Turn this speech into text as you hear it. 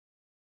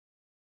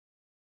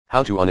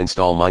How to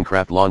uninstall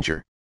Minecraft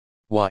Launcher.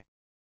 Why?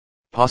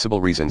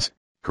 Possible reasons: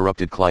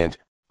 corrupted client,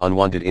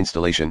 unwanted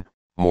installation,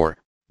 more.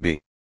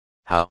 B.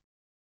 How?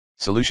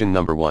 Solution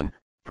number 1,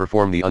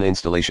 perform the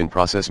uninstallation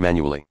process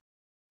manually.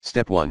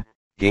 Step 1,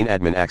 gain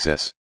admin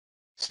access.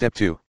 Step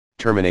 2,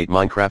 terminate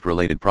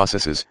Minecraft-related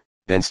processes,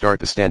 then start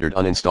the standard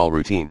uninstall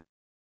routine.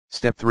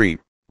 Step 3,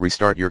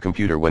 restart your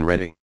computer when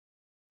ready.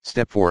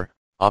 Step 4,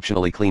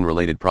 optionally clean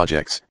related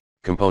projects,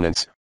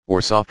 components,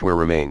 or software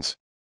remains.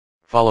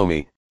 Follow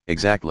me,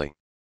 exactly.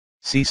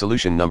 See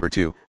solution number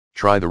 2,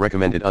 try the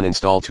recommended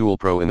Uninstall Tool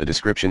Pro in the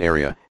description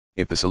area,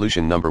 if the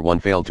solution number 1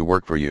 failed to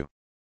work for you.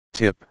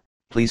 Tip: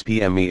 please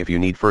PM me if you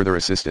need further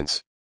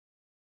assistance.